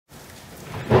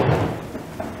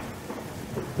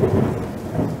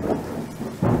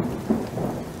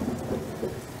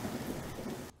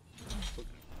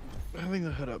having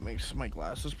the hood up makes my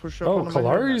glasses push up. Oh, onto my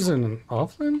head. Kalari's in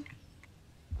offlane?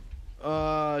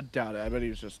 Doubt it. I bet he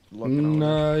was just looking over.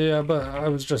 No, yeah, but I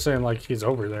was just saying, like, he's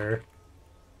over there.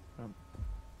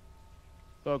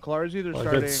 So Kalari's either Like,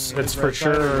 starting. it's for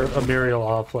sure a Muriel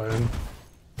offlane.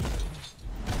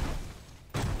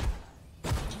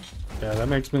 Yeah, that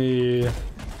makes me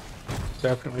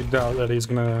definitely doubt that he's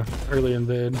gonna early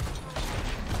invade.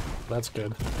 That's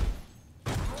good.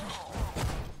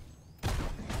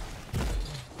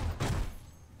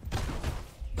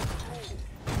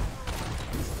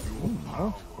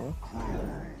 Oh, cool.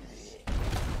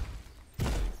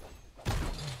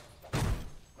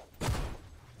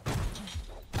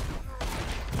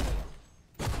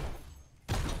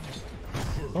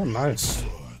 Oh, nice.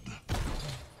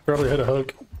 Probably hit a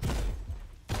hook.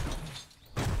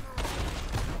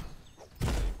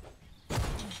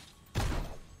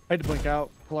 I had to blink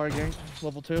out. Kalari gang,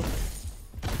 level 2.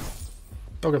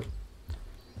 Okay.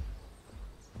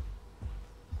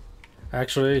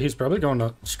 Actually, he's probably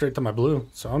going straight to my blue,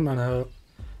 so I'm gonna.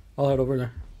 I'll head over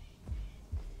there.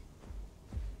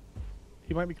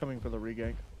 He might be coming for the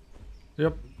regank.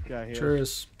 Yep. Yeah, he Sure is.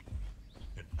 is.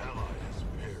 An ally has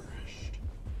perished.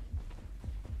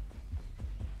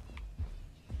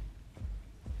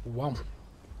 Wow.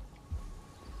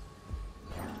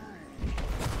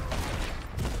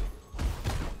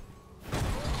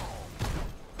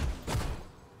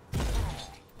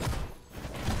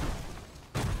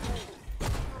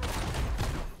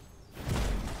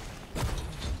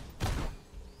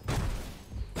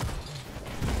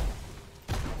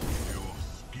 Your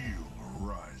skill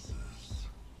rises.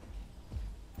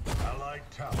 Allied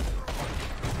tower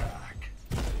under attack.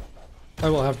 I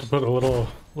will have to put a little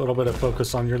bit of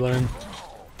focus on your lane.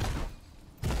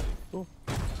 Cool.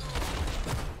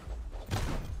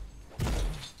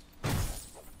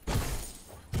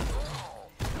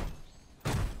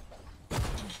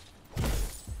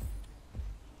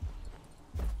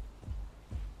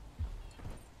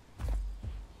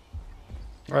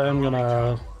 I am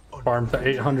gonna farm to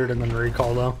 800 and then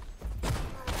recall though.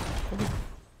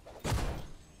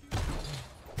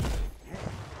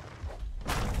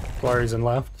 Flurry's in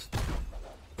left.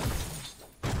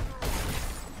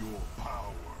 Your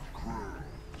power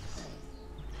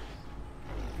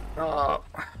grows.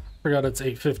 Forgot it's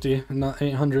 850 and not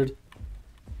 800.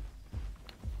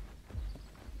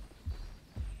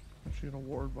 Actually, gonna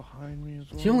ward behind me as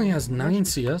well. He only has 9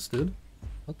 CS, dude.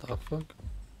 What the fuck?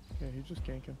 Yeah, he's just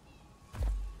ganking.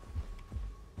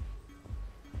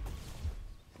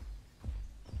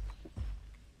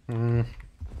 Hmm.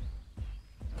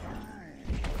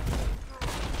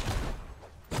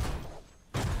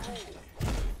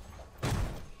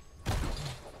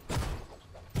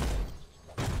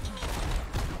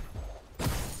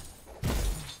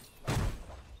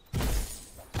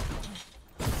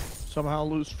 Somehow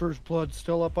lose first blood,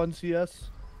 still up on CS.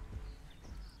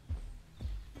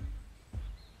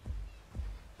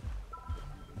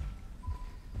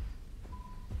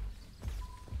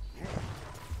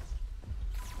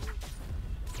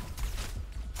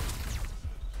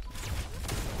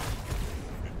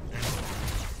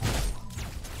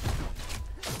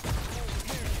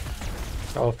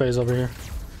 I'll phase over here.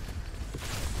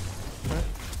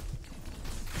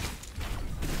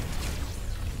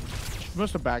 She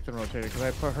must have backed and rotated because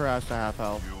I put her ass to half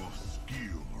health. Your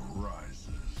skill rises.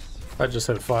 I just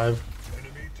hit 5.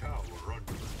 Enemy tower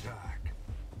under attack.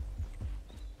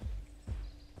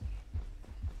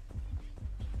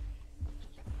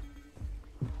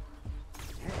 An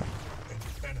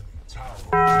enemy tower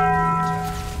under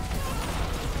attack.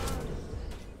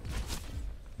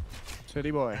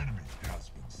 City boy. Enemy has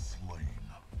been slain.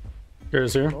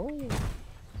 Here's here. Oh.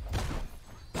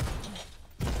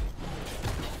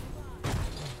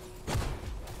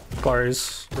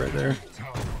 Flurry's right there.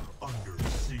 Tower under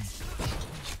siege.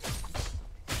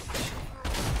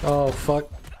 Oh fuck.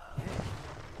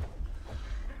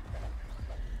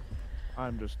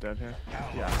 I'm just dead here.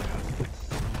 Ally Yeah. has been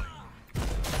slain.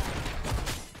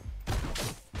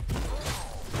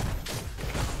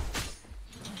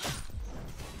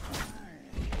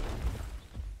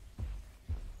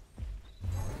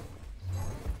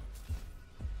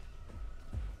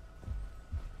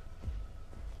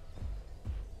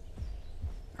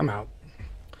 I'm out.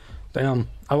 Damn.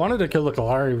 I wanted to kill the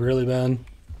Kalari really bad,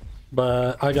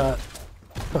 but I got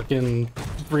fucking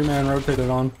 3-man rotated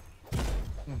on.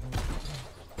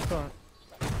 It's alright.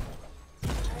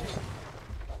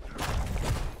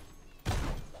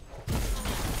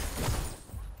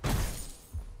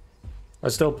 I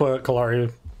still put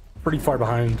Kalari pretty far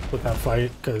behind with that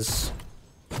fight because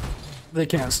they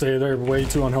can't stay. They're way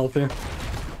too unhealthy.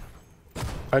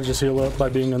 I just heal up by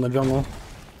being in the jungle.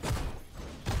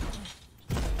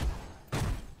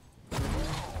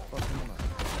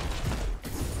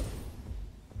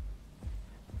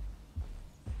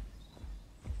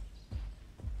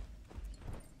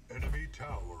 Enemy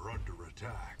tower under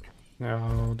attack.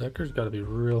 Now, Decker's got to be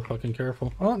real fucking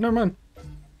careful. Oh, never mind.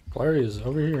 Clary is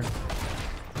over here.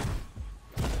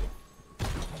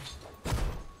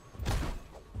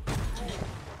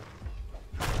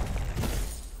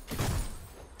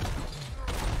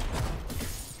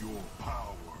 Your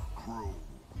power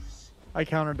grows. I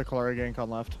countered the Kalari gank on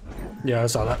left. Yeah, I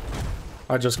saw that.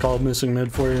 I just called missing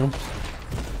mid for you.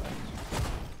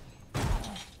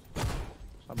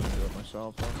 I'm gonna do it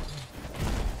myself, though.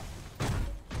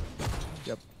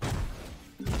 Yep.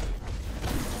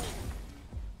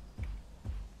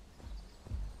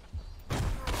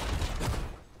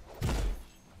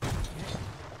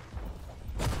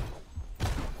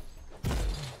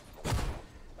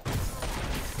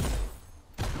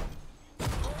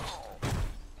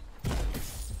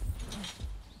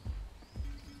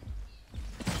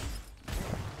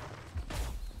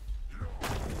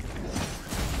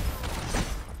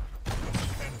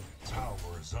 Enemy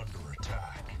tower is under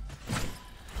attack.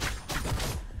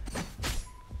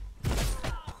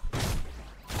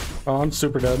 Oh, I'm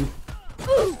super dead.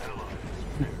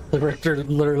 The Richter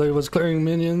literally was clearing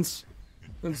minions.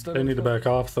 Instead, they need to back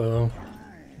off though.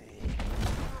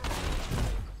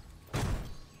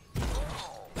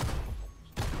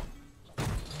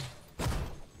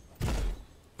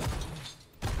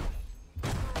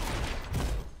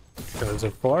 Because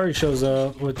if Kalari shows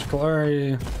up, which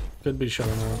Kalari could be showing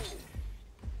up.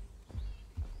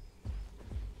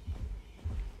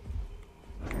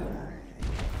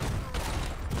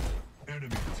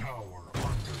 Enemy tower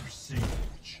under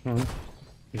siege.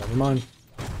 Never mind.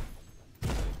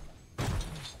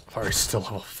 Kalari's still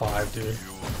level 5, dude.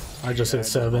 I just hit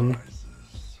 7.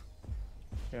 Rises.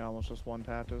 Yeah, almost just one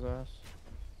tapped his ass.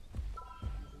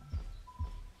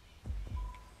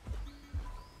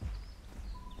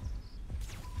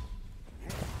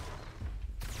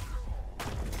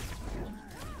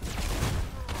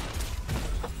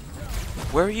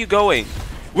 Where are you going?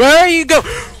 Where are you go?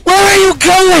 Where are you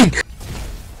going?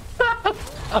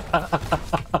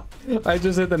 I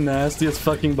just hit the nastiest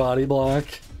fucking body block.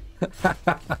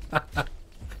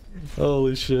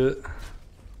 Holy shit.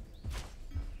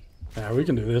 Yeah, we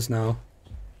can do this now.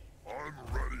 I'm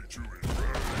ready to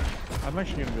invade. I'm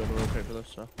actually gonna be able to rotate for this,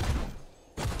 so.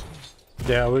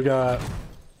 Yeah, we got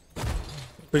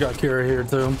Kira here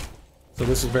too. So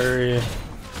this is very,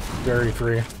 very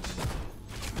free.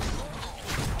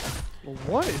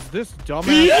 What is this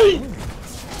dumbass?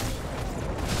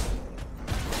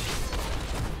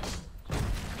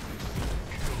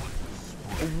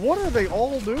 What are they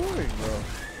all doing,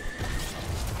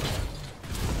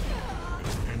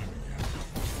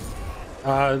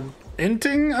 bro?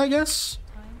 Inting, I guess?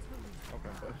 Okay,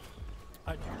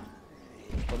 but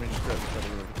let me just grab this other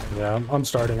room. Yeah, I'm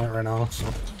starting it right now, so.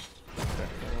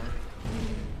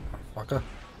 Fucker.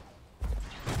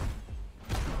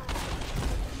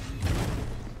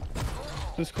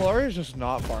 This Kalari is just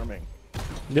not farming.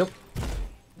 Yep.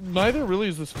 Neither really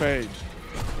is this phase.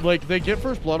 Like, they get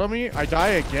first blood on me, I die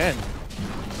again.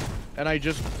 And I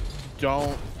just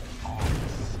don't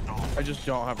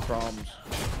have problems.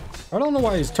 I don't know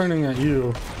why he's turning at you.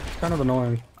 It's kind of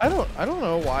annoying. I don't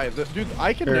know why. Dude,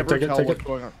 I can Here, never take it, tell take what's it.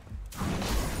 going on.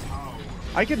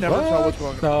 I can never tell what's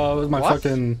going on. No, it was my What?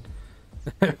 fucking...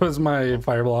 It was my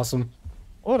Fire Blossom.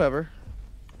 Whatever.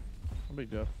 No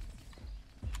big deal.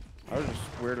 I was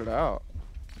just weirded out.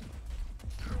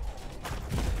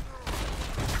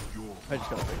 I just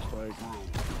got a big spike.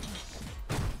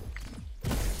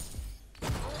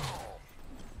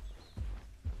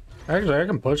 Actually, I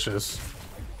can push this.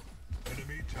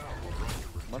 Enemy tower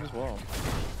under Might as well.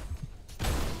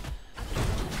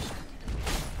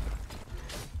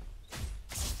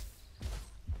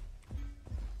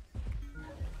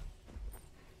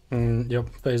 Yep,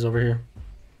 phase over here.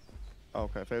 Oh,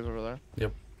 okay, phase over there.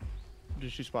 Yep.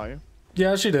 Did she spot you?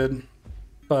 Yeah, she did.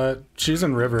 But she's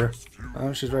in river.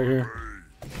 Oh, she's right here.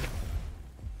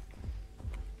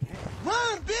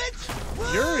 Run,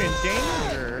 bitch! You're in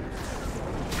danger.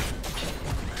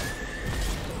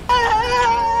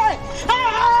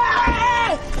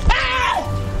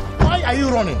 Why are you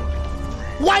running?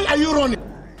 Why are you running?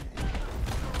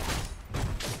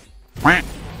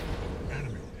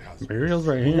 Muriel's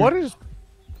right here. What is?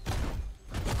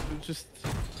 Just.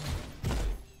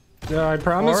 Yeah, I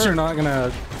promise Or- you're not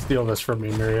gonna steal this from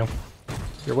me, Muriel.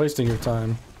 You're wasting your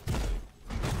time.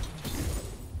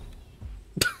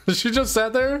 She just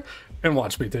sat there And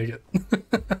watch me take it.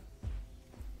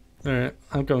 Alright,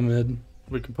 I'm going mid.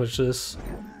 We can push this.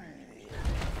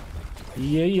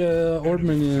 Yeah, orb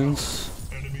minions.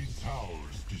 Enemy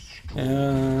towers destroyed.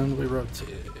 And we rotate.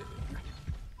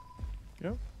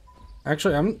 Yep.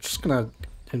 Actually, I'm just gonna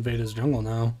invade his jungle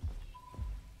now.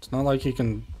 It's not like he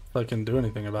can fucking do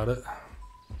anything about it.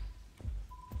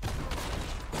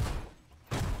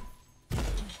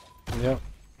 Yep.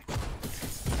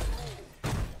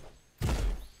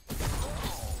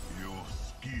 Your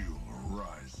skill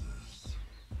rises.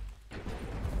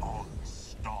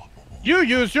 Unstoppable. You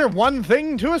used your one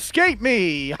thing to escape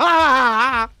me!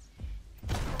 Ha!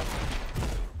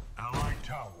 Allied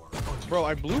tower. Bro,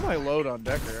 I blew my load on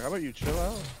Decker. How about you chill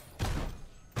out?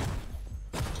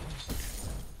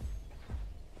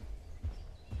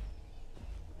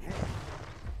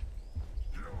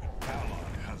 Ally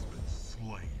has been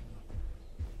slain.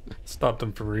 Stopped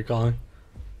him from recalling.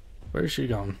 Where's she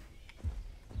going?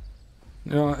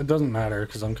 You know, it doesn't matter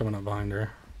because I'm coming up behind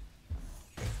her.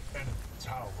 Enemy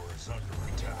tower is under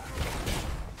attack.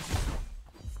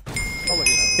 I'll let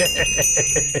you know.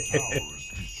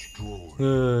 Towers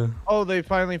destroyed. Oh, they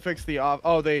finally fixed the off.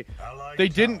 Oh, they Allied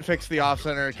didn't tower fix the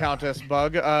off-center countess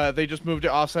bug. They just moved it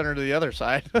off-center to the other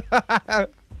side. My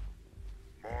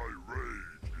rage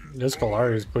is This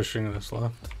Kalari is pushing this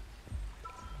left.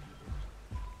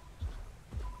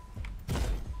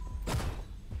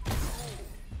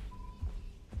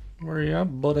 Where you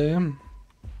at, buddy? I'm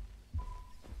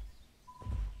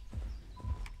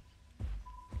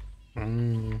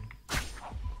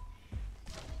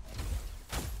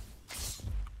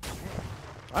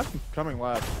coming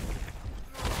left.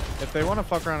 If they want to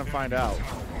fuck around and find out,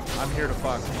 I'm here to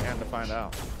fuck and to find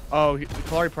out. Oh,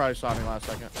 Kalari probably saw me last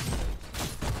second.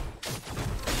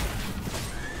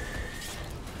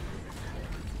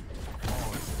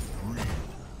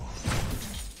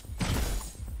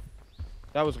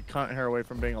 That was a cunt hair away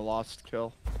from being a lost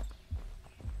kill.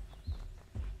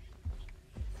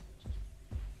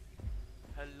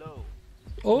 Hello.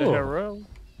 The Oh, hero. You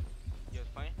guys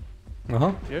playing?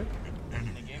 uh-huh. Yeah.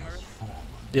 In the game already?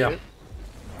 Yeah.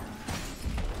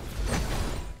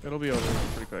 It'll be over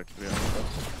pretty quick, to be honest.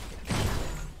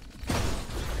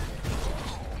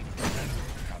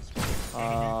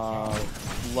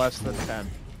 Less than 10.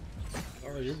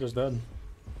 Oh, you're just dead.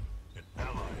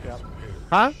 Yeah.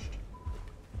 Huh?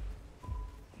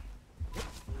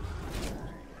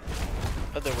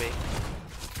 Other way.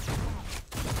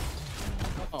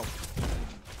 Oh.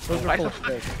 Those are full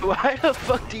space. Why the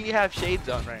fuck do you have shades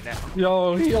on right now?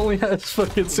 Yo, he only has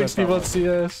fucking 61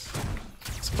 CS.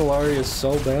 This Kalari is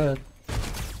so bad.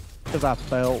 Because I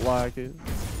felt like it.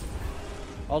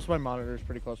 Also, my monitor is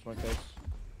pretty close to my face.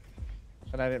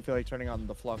 And I didn't feel like turning on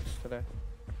the flux today.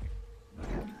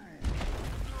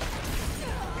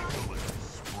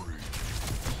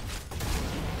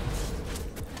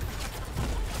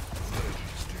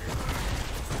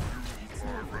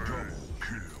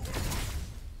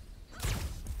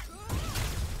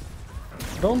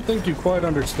 Don't think you quite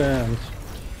understand.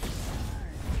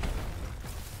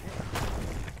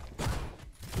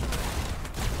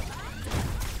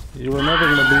 You were never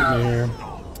gonna beat me here.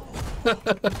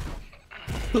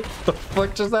 What the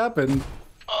fuck just happened?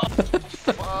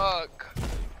 Fuck.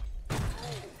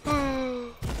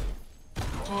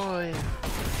 Boy.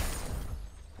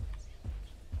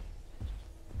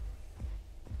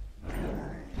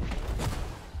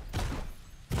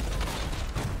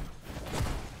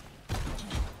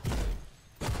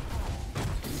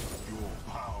 your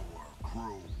power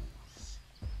grows.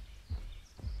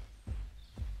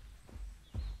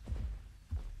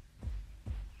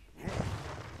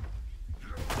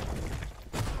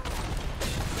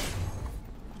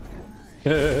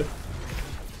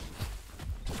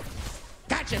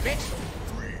 Gotcha, bitch.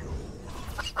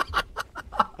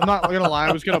 I'm not gonna lie,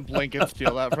 I was gonna blink and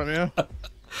steal that from you.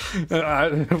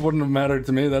 It wouldn't have mattered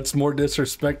to me. That's more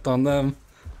disrespect on them.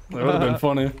 That would have been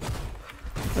funny.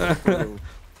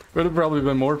 Would have probably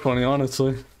been more funny,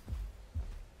 honestly.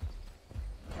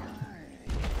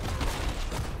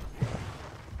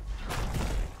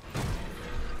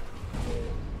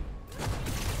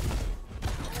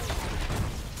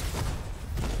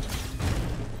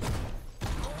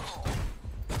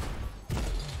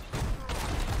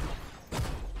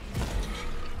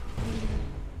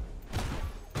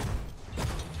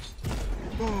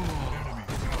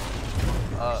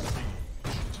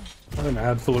 I'm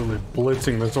absolutely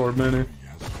blitzing this orb mini.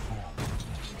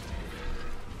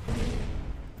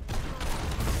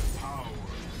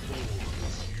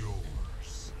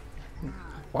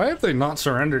 Why have they not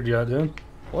surrendered yet, dude?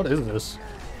 What is this?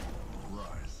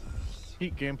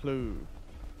 Heat gameplay.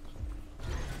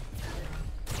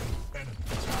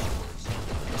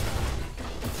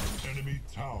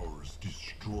 towers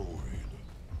destroyed.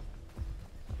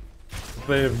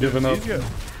 They have given up. These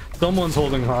guys, Someone's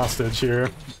holding hostage here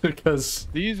because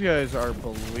these guys are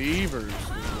believers.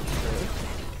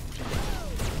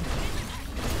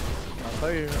 I'll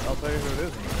tell you who it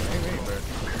is. It ain't me, but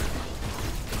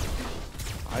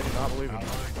I do not believe in that.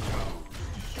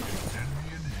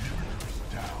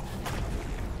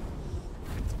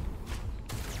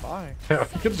 Bye. yeah,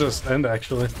 we could just end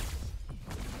actually.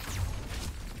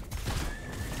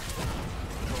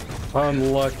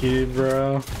 Unlucky,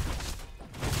 bro.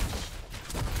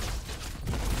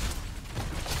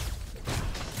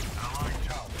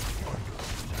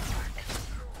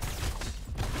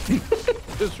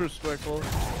 Disrespectful.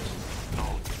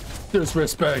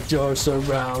 Disrespect your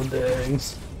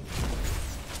surroundings.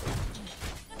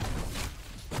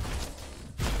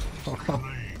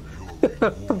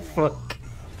 Fuck.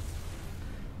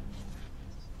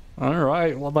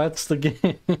 Alright, well that's the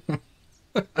game.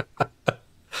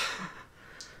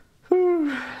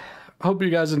 Hope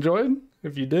you guys enjoyed.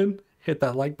 If you did, hit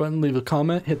that like button, leave a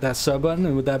comment, hit that sub button,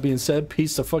 and with that being said,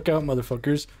 peace the fuck out,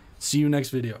 motherfuckers. See you next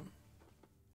video.